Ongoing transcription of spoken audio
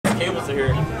cables are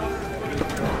here.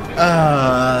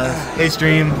 Hey,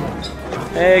 stream.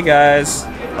 Hey, guys.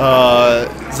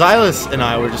 Xylus and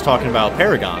I were just talking about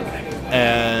Paragon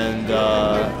and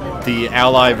the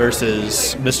Ally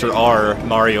versus Mr. R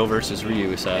Mario versus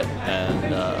Ryu set,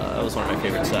 and that was one of my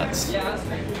favorite sets.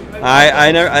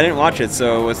 I didn't watch it,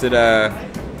 so was it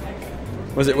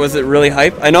really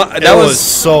hype? I know that was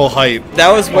so hype.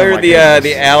 That was where the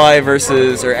goodness. Ally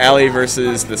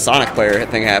versus the Sonic player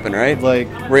thing happened, right? Like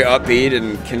where he upbeat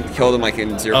and killed him like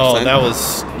in 0%. Oh, that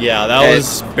was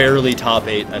was barely top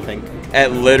 8, I think.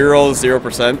 At literal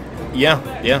 0%. Yeah.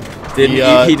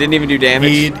 He didn't even do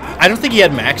damage. I don't think he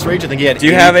had max rage. I think he had. Do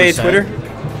you 80%. have a Twitter?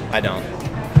 I don't.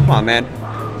 Come on, man.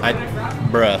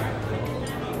 Bruh.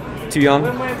 Too young?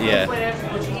 Yeah.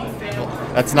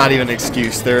 That's not even an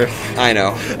excuse. I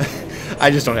know. I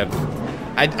just don't have.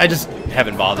 I just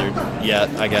haven't bothered yet,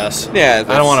 I guess. Yeah.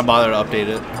 I don't want to bother to update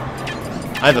it.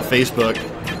 I have a Facebook.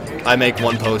 I make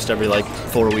one post every like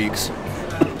 4 weeks.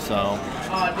 So.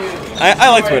 I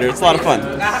like Twitter. It's a lot of fun.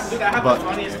 But,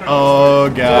 oh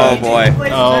god. Oh boy.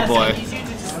 Oh boy.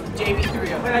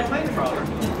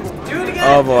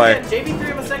 Oh boy.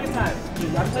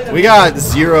 We got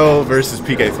ZeRo versus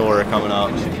PK Thor coming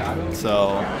up. So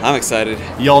I'm excited.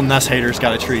 Y'all Ness haters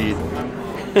got a treat.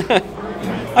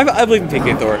 I believe in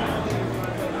PK Thor.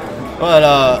 But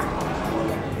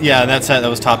yeah, that set that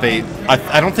was top 8.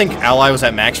 I don't think Ally was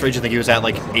at max rage. I think he was at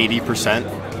like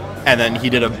 80%. And then he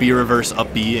did a B reverse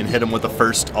up B and hit him with the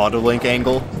first auto link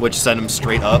angle, which sent him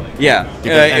straight up. Yeah,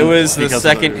 it was the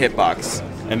second hitbox.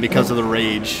 And because of the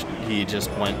rage, he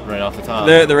just went right off the top.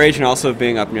 The rage and also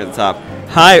being up near the top.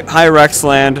 Hi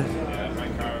Rexland.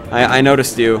 I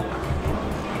noticed you.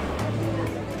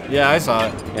 Yeah, I saw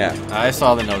it. Yeah. I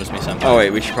saw the notice me something. Oh wait,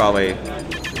 we should probably.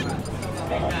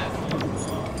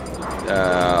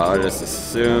 I'll just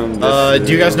assume.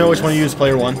 Do you guys know which one to use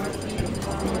player 1?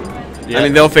 Yeah. I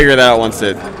mean, they'll figure that out once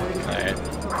it. Alright.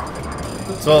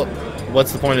 So,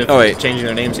 what's the point of changing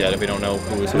their names yet if we don't know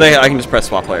who is who? I can just press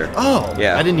swap player. Oh!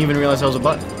 Yeah. I didn't even realize that was a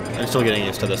button. I'm still getting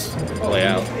used to this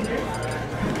layout.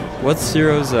 What's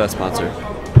ZeRo's sponsor?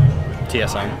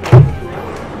 TSM.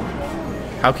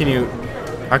 How can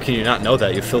you not know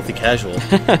that, you filthy casual?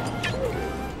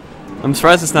 I'm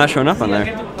surprised it's not showing up on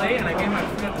there.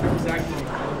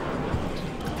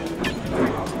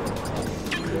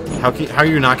 How are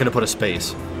you not going to put a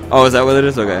space? Oh, is that what it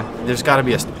is? Okay. There's got to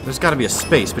be a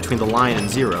space between the line and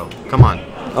ZeRo. Come on.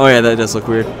 Oh yeah, that does look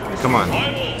weird. Come on.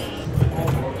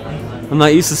 I'm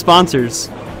not used to sponsors.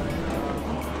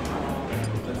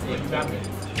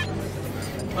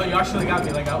 Oh, you actually got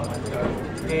me like out.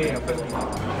 Yeah.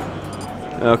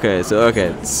 Okay,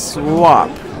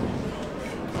 swap.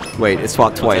 Wait, it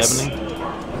swapped twice.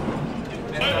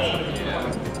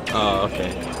 Oh,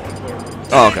 okay.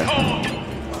 Oh, okay.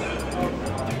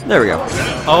 There we go.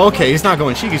 Oh, okay. He's not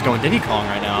going Sheik. He's going Diddy Kong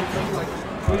right now.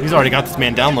 He's already got this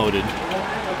man downloaded.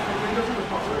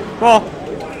 Well,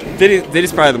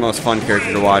 Diddy's probably the most fun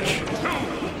character to watch.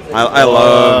 I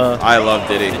love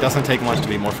Diddy. It doesn't take much to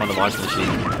be more fun to watch than Sheik.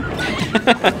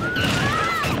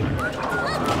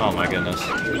 Oh my goodness.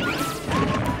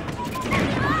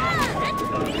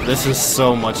 This is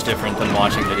so much different than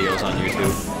watching videos on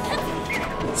YouTube.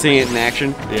 Seeing it in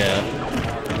action? Yeah.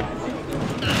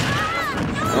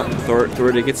 Oh,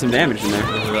 Thor did get some damage in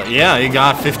there. Yeah, he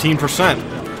got 15%.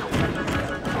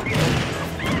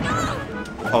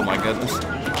 Oh my goodness.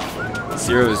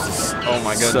 ZeRo is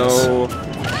just so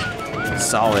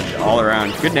solid all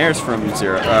around. Good nairs from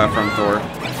Thor.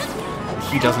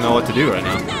 He doesn't know what to do right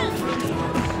now.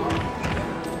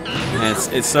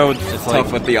 And it's so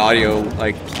tough with the audio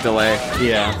delay.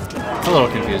 Yeah, it's a little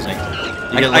confusing.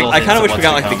 I kind of wish we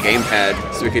got the gamepad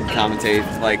so we could commentate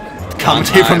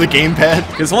commentate from the gamepad.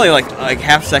 Because it's only like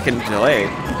half-second delay,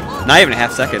 not even a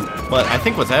half second. But I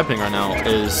think what's happening right now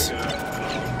is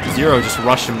ZeRo just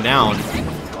rushed him down.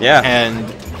 Yeah. And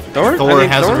Thor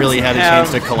hasn't really had a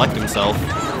chance to collect himself.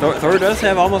 Thor does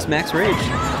have almost max rage.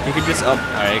 He could just up.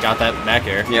 Alright, got that back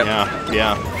air. Yep.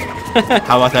 Yeah.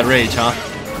 How about that rage, huh?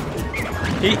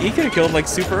 He could have killed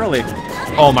super early.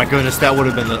 Oh my goodness, that would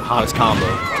have been the hottest combo.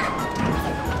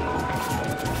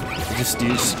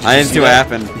 I didn't see what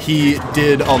happened. He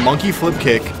did a monkey flip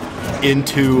kick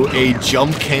into a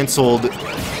jump canceled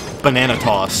banana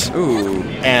toss. Ooh.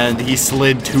 And he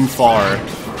slid too far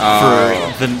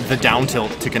for the down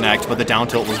tilt to connect, but the down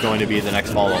tilt was going to be the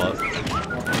next follow-up.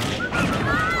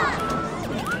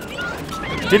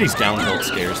 Diddy's down tilt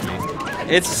scares me.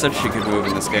 It's such a good move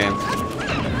in this game.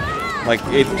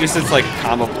 It's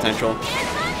combo potential.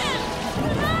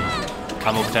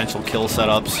 Combo potential, kill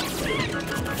setups.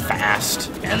 Fast.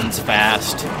 Ends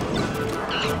fast.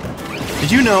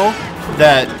 Did you know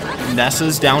that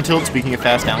Ness's down tilt, speaking of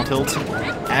fast down tilts,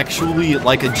 actually,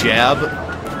 like a jab,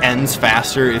 ends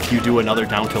faster if you do another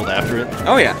down tilt after it?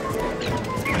 Oh yeah.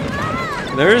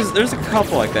 There's a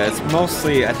couple like that. It's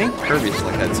mostly, I think Kirby's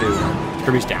like that too.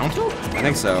 Kirby's down tilt? I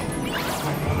think so.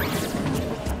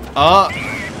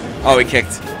 Oh, he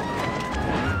kicked.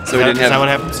 So we didn't have. Is that what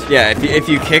happens? Yeah, if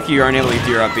you kick, you aren't able to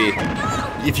do your up B.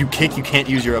 If you kick, you can't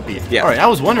use your up B. Yeah. Alright, I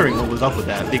was wondering what was up with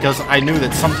that, because I knew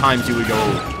that sometimes you would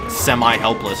go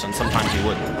semi-helpless and sometimes you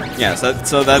wouldn't. Yeah,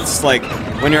 so that's like,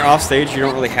 when you're off stage, you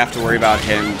don't really have to worry about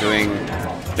him doing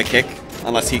the kick,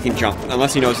 unless he can jump,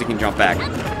 unless he knows he can jump back.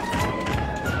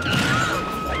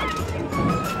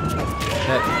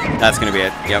 That's gonna be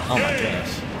it. Yep. Oh my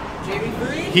goodness.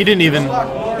 He didn't even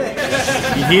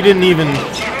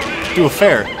do a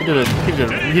fair. He did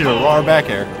a raw back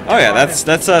air. Oh yeah,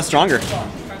 that's stronger.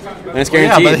 And it's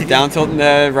guaranteed. Yeah, but down tilt and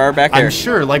the raw back air. I'm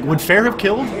sure. Like, would fair have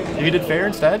killed if he did fair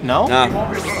instead? No. No.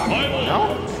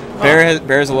 No.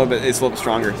 Fair is a little bit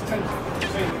stronger.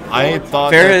 I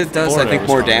thought Fair that does, I think, was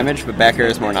more stronger. damage, but back air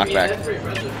is more knockback.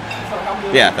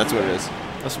 Yeah, that's what it is.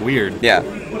 That's weird. Yeah.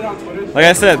 Like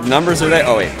I said, numbers are there.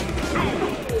 Oh wait.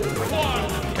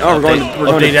 Oh, we're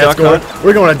going to duck hunt.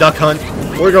 We're going to duck hunt.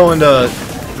 We're going to,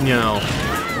 you know,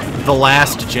 the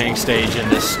last jank stage in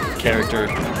this character.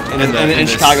 In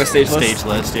this Chicago stage list? Stage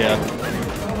list, yeah.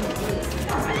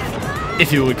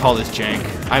 If you would call this jank,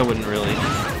 I wouldn't really.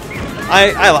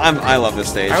 I love this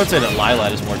stage. I would say that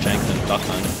Lilat is more jank than Duck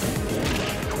Hunt.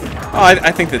 Oh,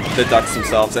 I think that the ducks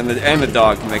themselves and the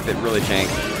dog can make it really jank.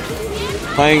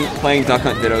 Playing Duck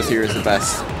Hunt Dittos here is the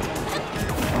best.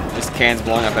 Just cans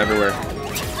blowing up everywhere.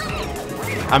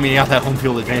 I mean, you got that home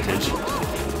field advantage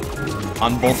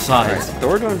on both sides. Right.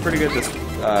 Thor doing pretty good this.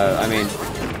 I mean,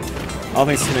 all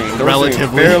things considering, Thor's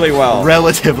Relatively, doing fairly well.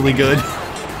 Relatively good.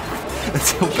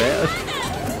 That's so bad.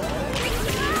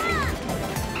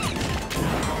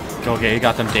 Okay, he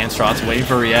got them dance trots waiting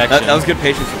for reaction. That was good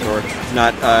patience from Thor.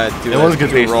 Not do it was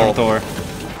good patience roll. from Thor.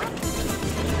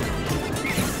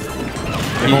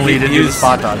 If only he didn't do the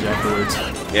spot dodge afterwards.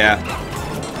 Yeah.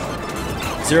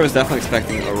 ZeRo is definitely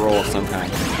expecting a roll of some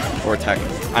kind. Or tech.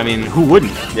 I mean, who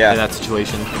wouldn't in that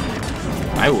situation?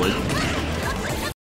 I would.